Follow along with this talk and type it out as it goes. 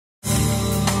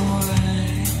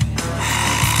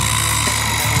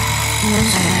Shit,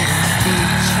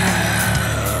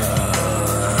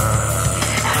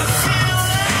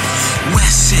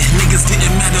 niggas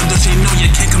getting mad, don't you know you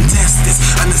can't contest this?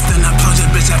 Understand I pulled your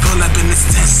bitch, I pull up in this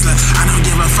Tesla. I don't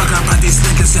give a fuck about these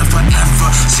niggas, yeah, forever.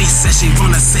 She said she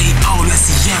wanna say, oh, let's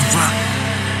see ever.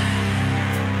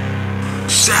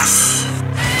 Chef,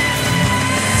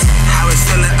 how it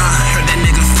feeling, heard that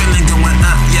nigga feeling going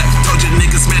up, yeah. Told you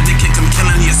niggas mad, they kick him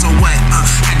killing, yeah, so what,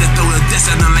 had to throw a diss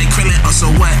and I'm like krillin', oh,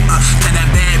 so what, tell that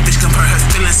bad bitch compare her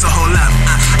feelings, so hold up,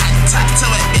 I talk to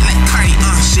it, be like Cardi,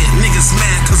 shit, niggas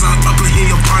mad cause I'm up in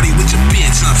your party with your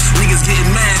bitch, niggas getting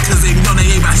mad cause they know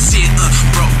they ain't about shit,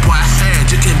 broke boy, I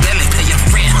heard you can barely pay your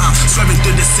rent, swerving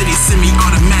through the city,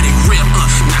 semi-automatic rip,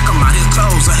 knock him out his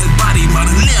clothes, or his body,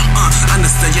 mother limb,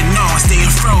 understand you know I'm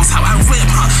staying froze, how I rip,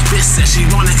 bitch said she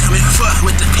wanna come and fuck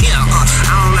with the pimp, I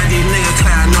don't like these niggas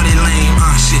cause I know they lame,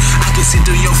 shit, I can see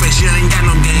through your face, you ain't got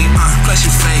no game, plus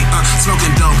you fake,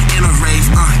 smoking dope in a rave,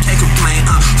 can't complain,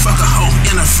 fuck a hoe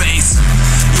in her face,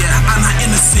 yeah, I'm not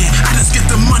innocent, I just get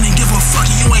the money, give a fuck,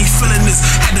 you ain't feeling this,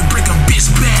 had to break a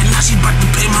bitch bad, now she bout to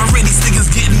pay my rent, these niggas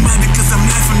getting mad because I'm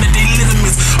laughing at they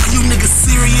ligaments, are you niggas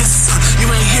serious,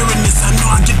 you ain't hearing this, I know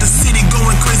I get the city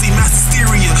going crazy, mass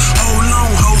hysteria, hold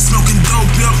on, hoe, smoking dope,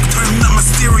 milk, turning up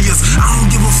mysterious, I don't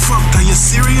give a fuck, are you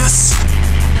serious?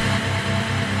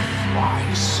 Why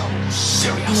so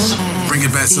serious? Bring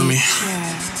it back to me.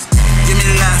 Give me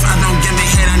life, I don't give me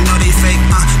head, I know they fake,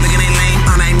 look at they lame,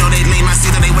 I know they lame, I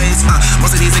see that they ways,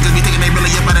 most of these niggas be thinking they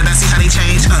really about it, I see how they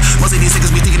change, most of these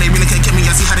niggas be thinking they really can't kill me,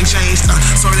 I see how they changed,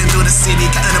 sorting through the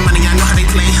city, counting the money, I know how they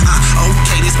play,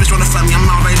 okay, this bitch wanna fuck me, I'm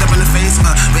all right up in the face,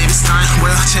 baby Stein,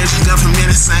 well, change the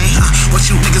government insane, what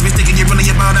you niggas be thinking you really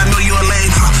about, I know you a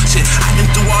lame, shit, I've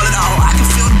been through all it all, I can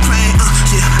feel the pain,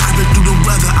 yeah, I've been through the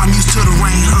weather, I'm used to the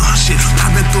rain, shit,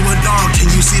 I've been through it all,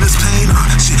 can you see this pain,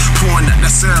 shit, pouring that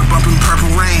syrup, bumping